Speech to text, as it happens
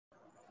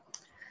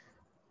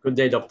Good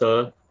day,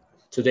 doctor.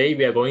 Today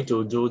we are going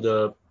to do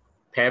the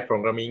pair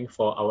programming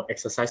for our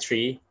exercise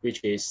 3, which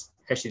is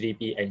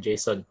HTTP and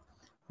JSON.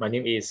 My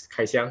name is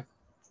Kai Xiang.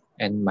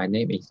 And my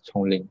name is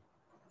Chong Lim.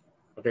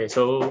 Okay,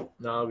 so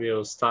now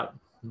we'll start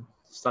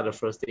the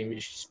first thing,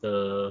 which is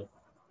the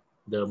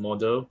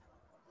model.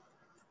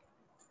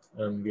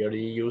 We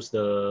already use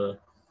the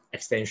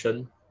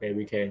extension where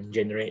we can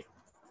generate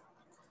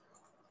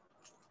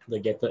the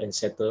getter and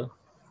setter.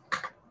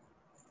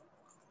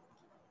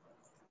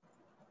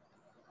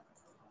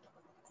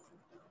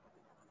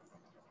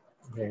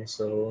 Okay,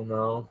 so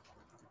now,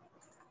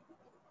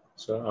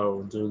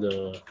 I'll do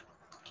the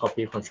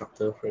copy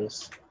constructor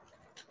first.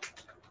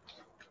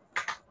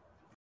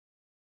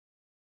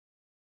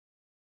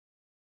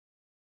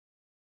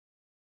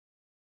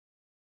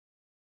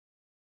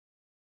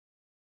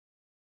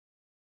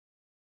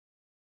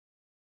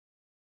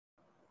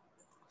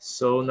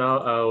 So now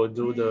I'll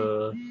do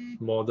the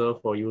model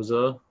for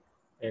user,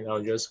 and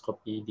I'll just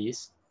copy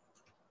this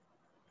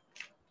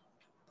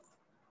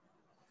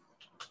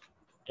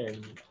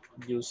and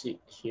use it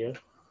here.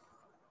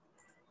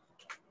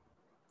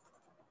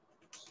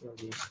 So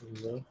this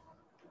user.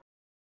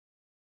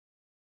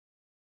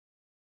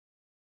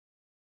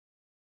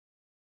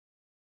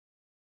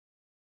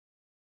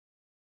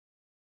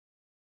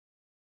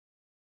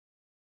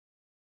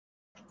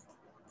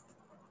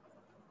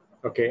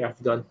 Okay, I've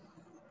done.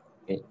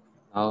 Okay,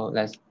 now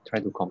let's try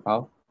to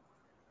compile.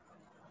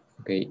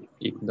 Okay,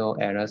 if no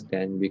errors,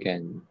 then we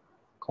can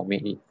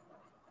commit it.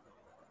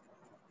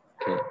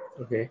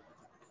 Okay.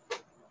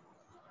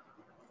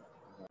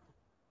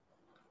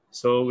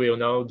 So we'll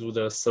now do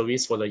the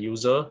service for the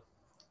user.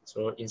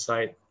 So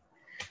inside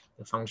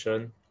the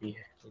function, we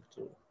need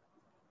to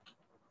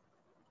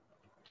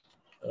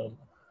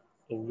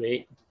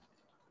await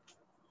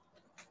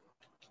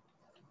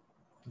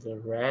the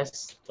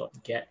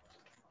rest.get.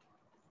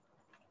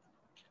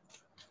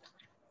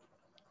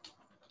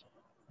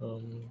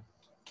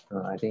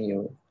 I think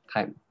you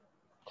type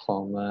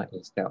comma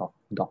instead of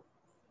dot.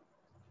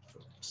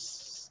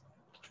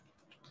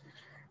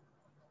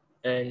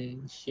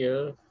 And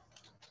here,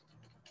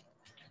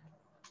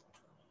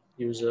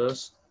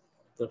 users,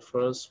 the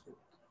first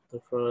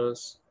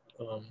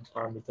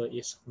parameter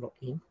is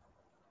login.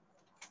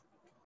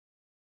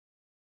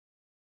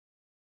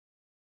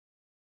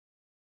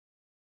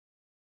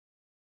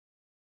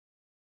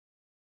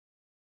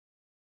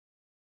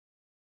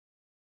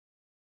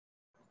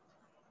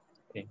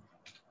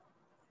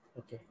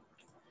 Okay.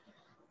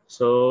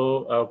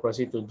 So I'll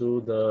proceed to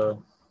do the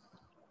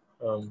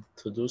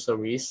to-do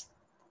service.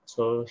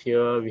 So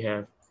here we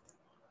have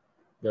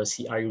the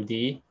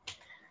CRUD.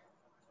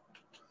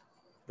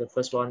 The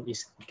first one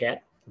is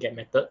get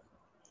method,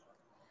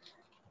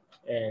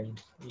 and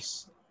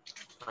is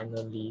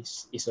final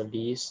list is a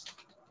list.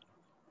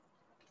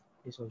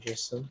 This on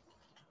JSON.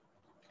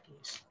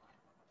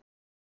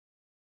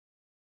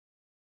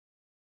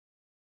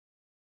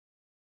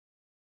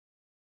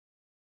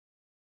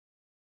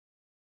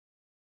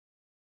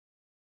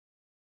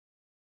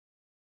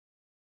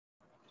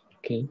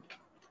 Okay.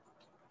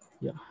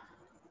 Yeah.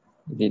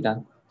 Is it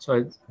done?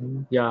 So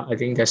yeah, I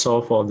think that's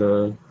all for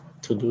the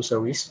to-do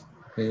service.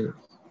 Okay,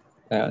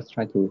 let's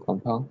try to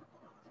compile.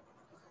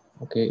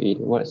 Okay, it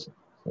works.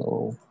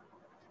 So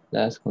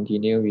let's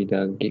continue with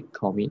the git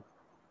commit.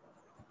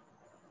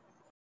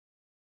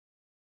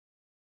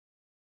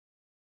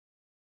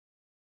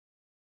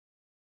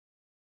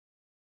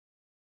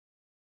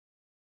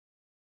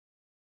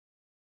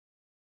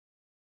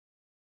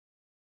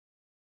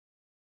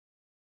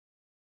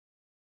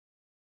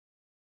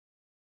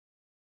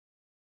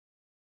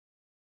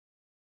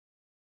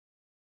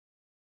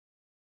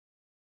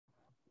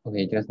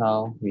 Okay, just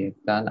now we have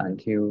done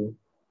until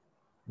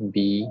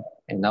B,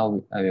 and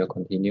now I will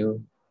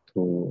continue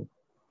to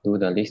do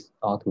the list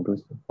or to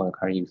do for the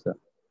current user.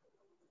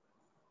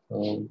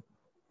 So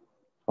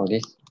for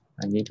this,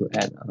 I need to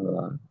add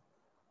a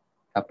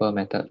helper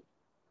method,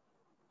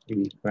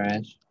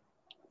 refresh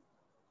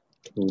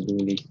to do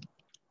list,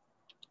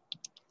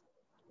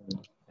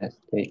 let's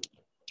take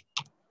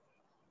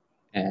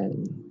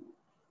and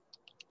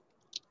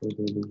to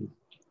do list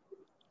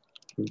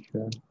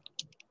future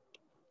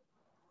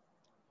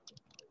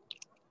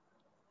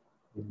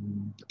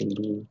to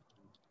do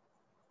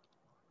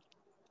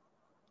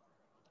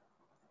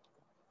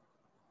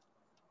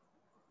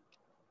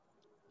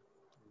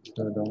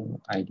todo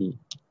ID.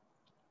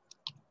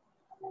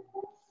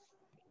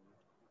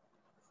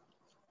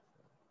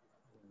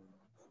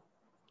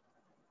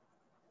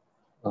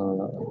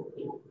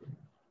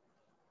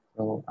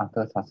 So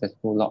after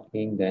successful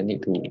login, they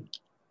need to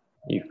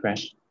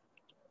refresh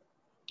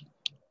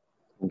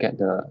to get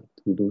the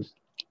to-dos.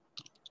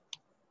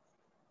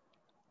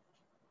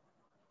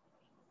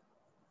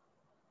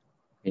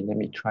 Okay, let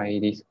me try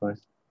this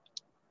first.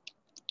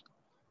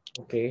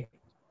 Okay.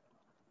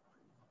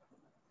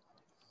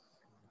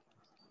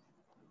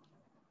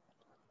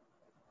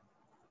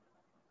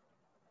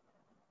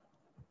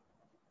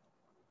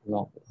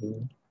 Log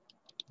in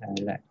and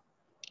let.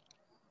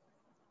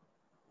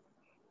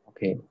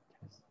 Okay.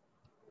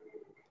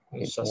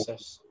 Okay,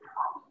 success.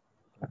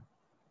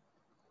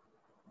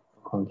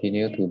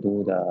 Continue to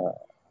do the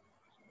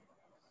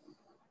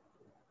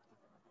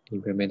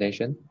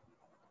implementation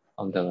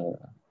on the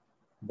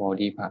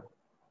body part.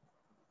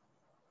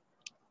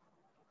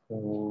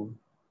 So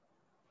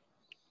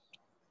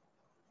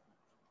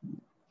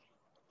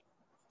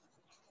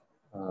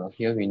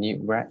here we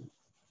need wrap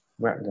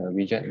the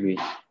widget with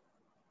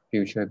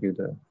future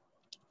builder.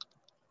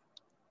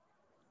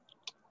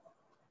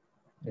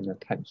 And the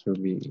type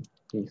should be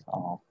list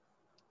of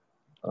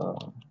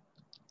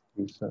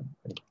user,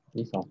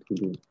 list of to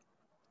do.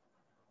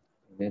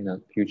 And then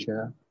the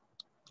future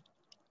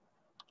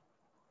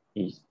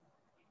is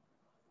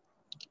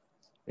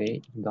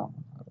state dot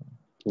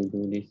to do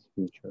list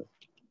future.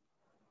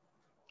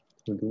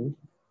 To do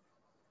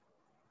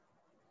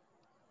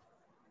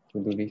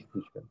list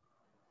future.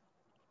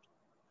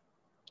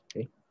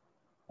 Okay.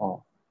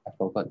 Oh, I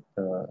forgot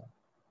the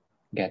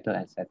getter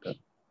and setter.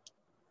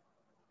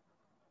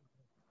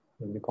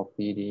 Let me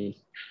copy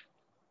this.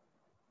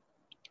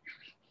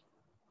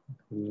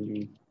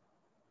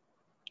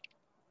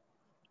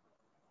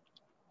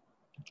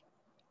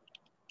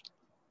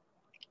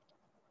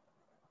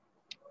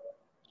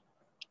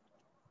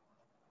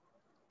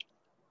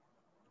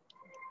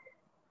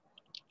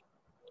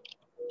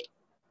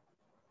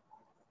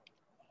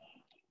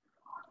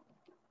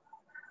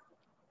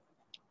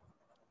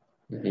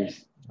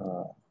 This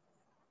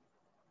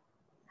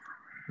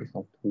list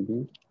of to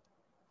do.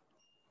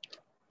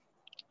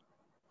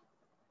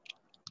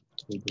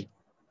 This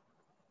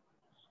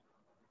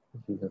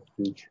is the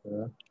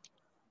future.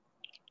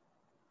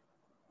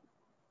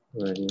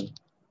 Ready.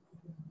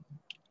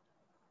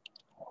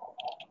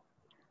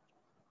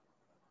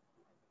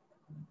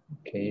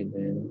 Okay,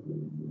 then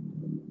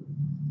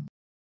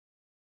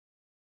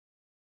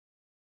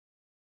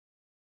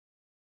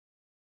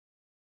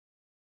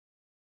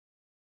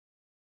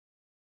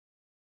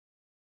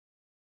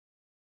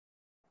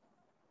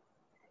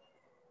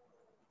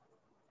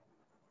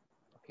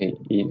okay,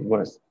 it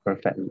works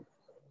perfectly.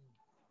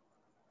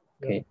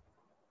 Okay,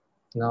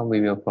 now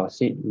we will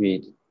proceed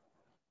with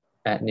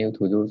add new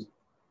to-dos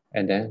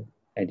and then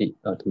edit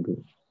a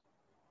to-do.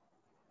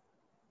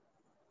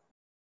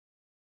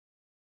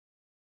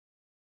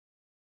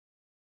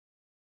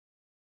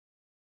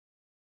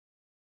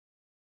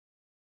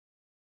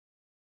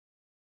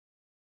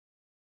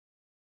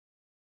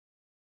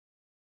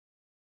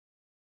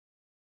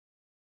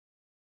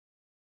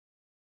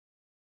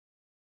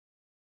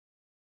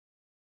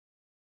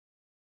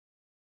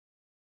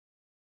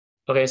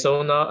 Okay,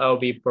 so now I'll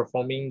be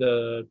performing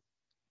the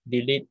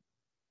delete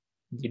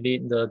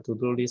the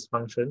to-do list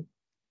function.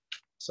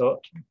 So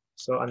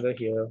under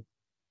here,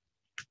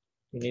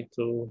 we need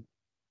to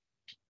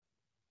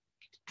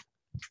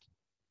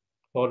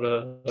call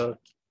the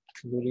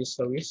to-do list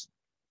service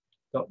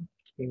dot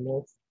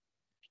remove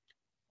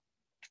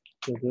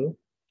to do,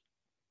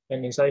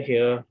 and inside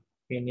here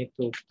we need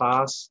to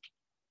pass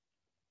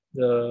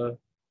the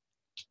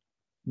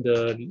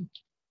element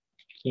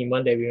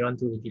that we want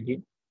to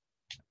delete.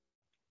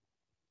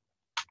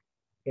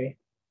 Okay,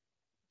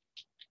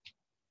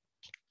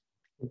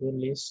 to-do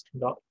list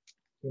dot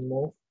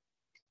remove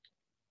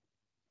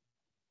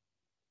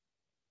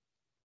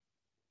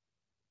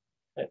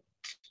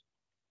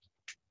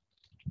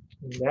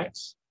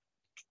index,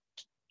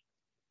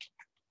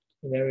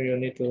 and then we will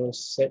need to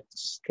set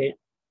state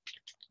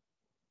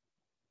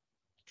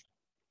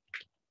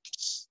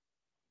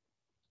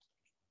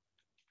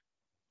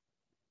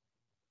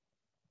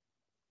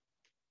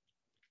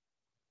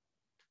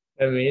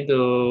and we need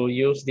to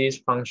use this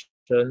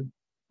function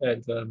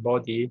at the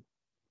body.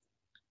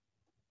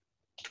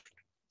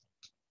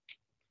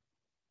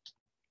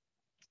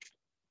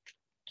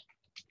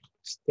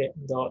 State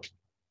dot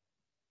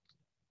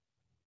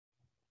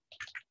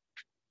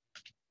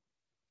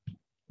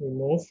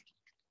remove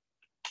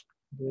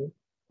do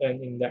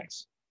and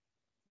index.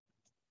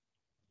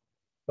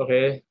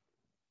 Okay,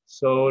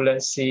 so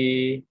let's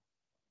see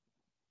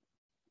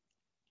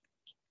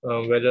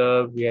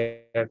whether we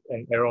have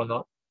an error or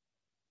not.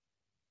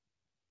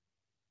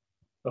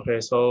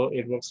 Okay, so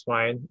it works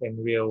fine, and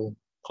we'll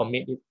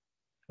commit it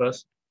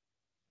first.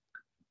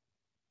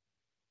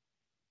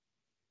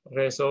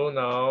 Okay, so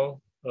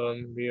now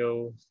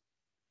we'll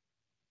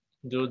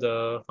do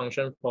the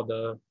function for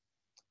the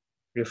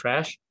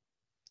refresh.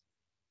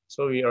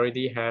 So we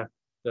already have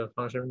the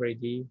function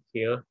ready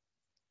here.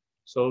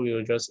 So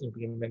we'll just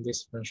implement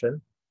this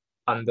function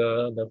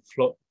under the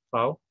float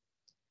file,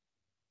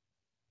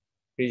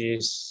 which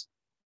is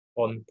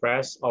on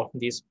press of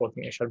this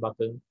floating action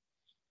button.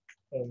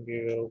 And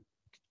we will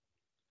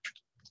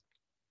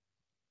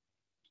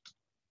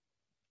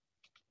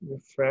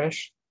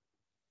refresh.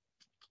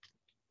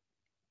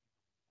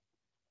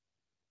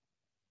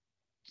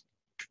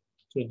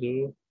 To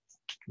do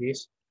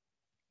this.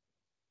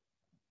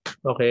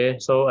 Okay,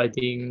 so I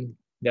think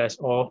that's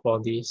all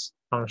for this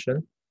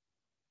function.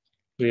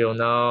 We will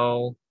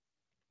now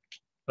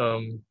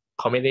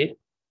commit it.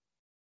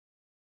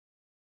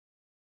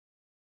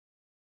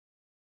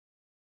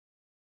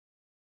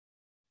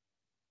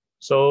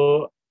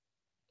 So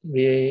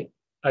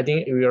I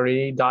think we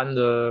already done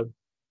the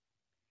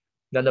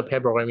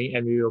pair programming,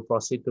 and we will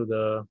proceed to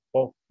the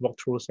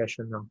walkthrough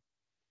session now.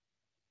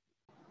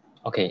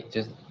 Okay,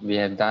 just we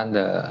have done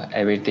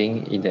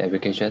everything in the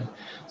application.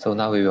 So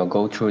now we will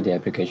go through the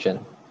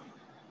application.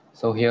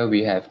 So here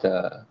we have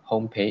the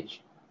home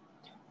page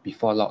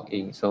before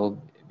login. So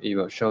it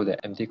will show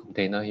the empty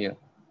container here.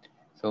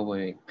 So when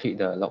we click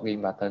the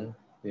login button,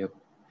 the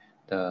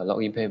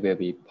login page will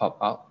be pop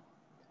out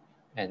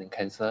and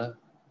cancel,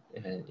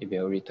 and it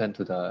will return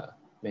to the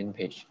main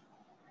page.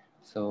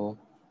 So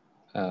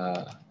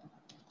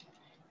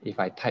if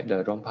I type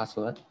the wrong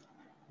password,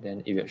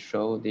 then it will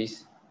show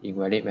this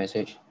invalid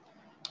message.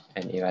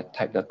 And if I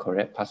type the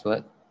correct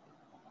password,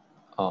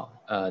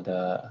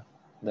 the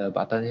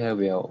button here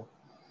will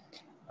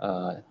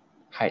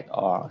hide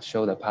or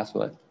show the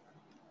password.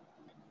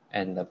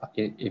 And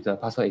if the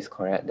password is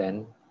correct,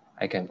 then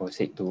I can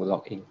proceed to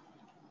log in.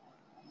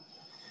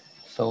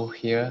 So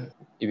here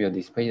it will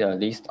display the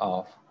list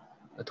of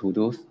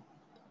to-dos,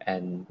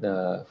 and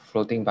the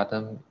floating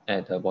button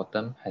at the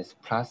bottom has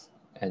plus.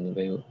 And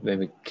when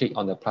we click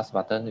on the plus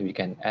button, we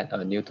can add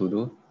a new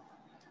to-do.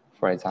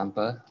 For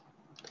example,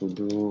 to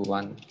do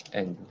one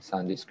and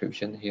some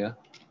description here.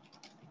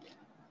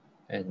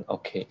 And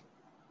OK.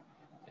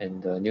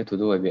 And the new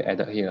to-do will be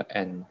added here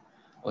and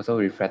also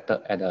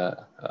reflected at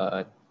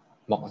the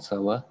mock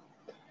server.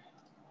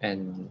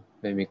 And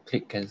when we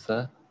click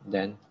cancel,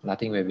 then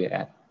nothing will be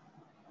added.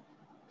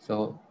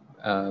 So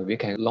we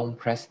can long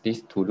press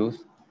this to-do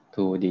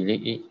to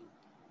delete it,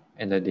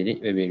 and the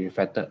delete will be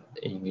reflected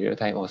in real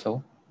time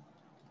also.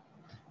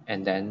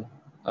 And then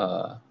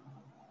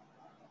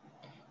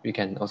we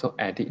can also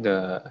edit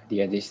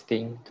the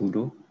existing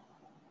to-do.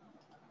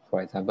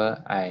 For example,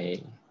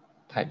 I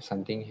type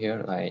something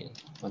here like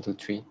 1, 2,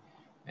 3,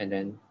 and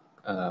then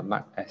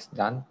mark as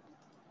done,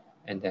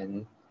 and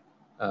then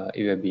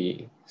it will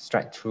be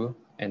strike through,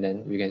 and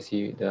then we can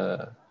see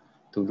the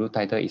to-do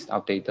title is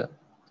updated.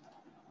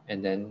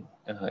 And then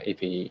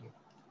if we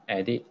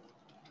edit,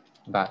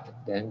 but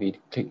then we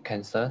click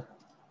cancel,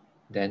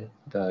 then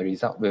the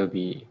result will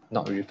be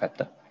not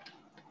reflected.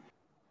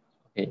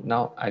 Okay,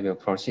 now I will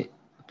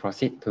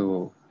proceed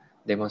to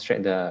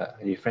demonstrate the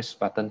refresh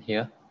button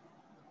here.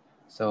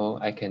 So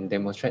I can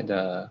demonstrate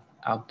the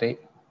update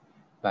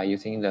by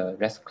using the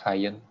REST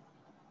client.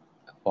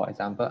 For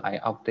example, I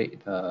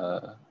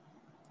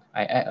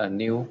add a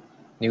new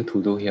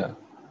to-do here.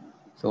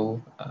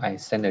 So I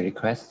send a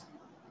request,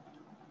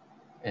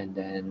 and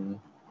then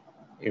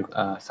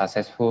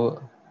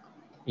successful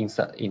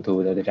insert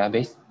into the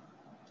database.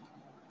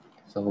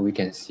 So we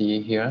can see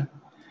here,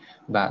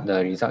 but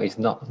the result is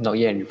not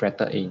yet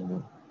reflected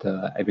in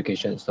the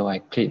application. So I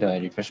click the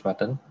refresh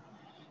button,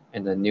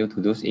 and the new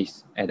to-dos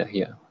is added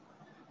here.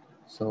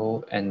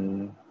 So,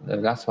 and the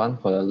last one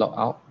for the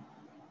logout,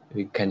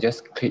 we can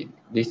just click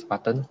this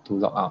button to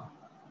log out.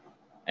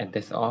 And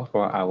that's all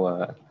for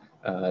our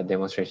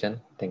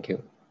demonstration. Thank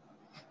you.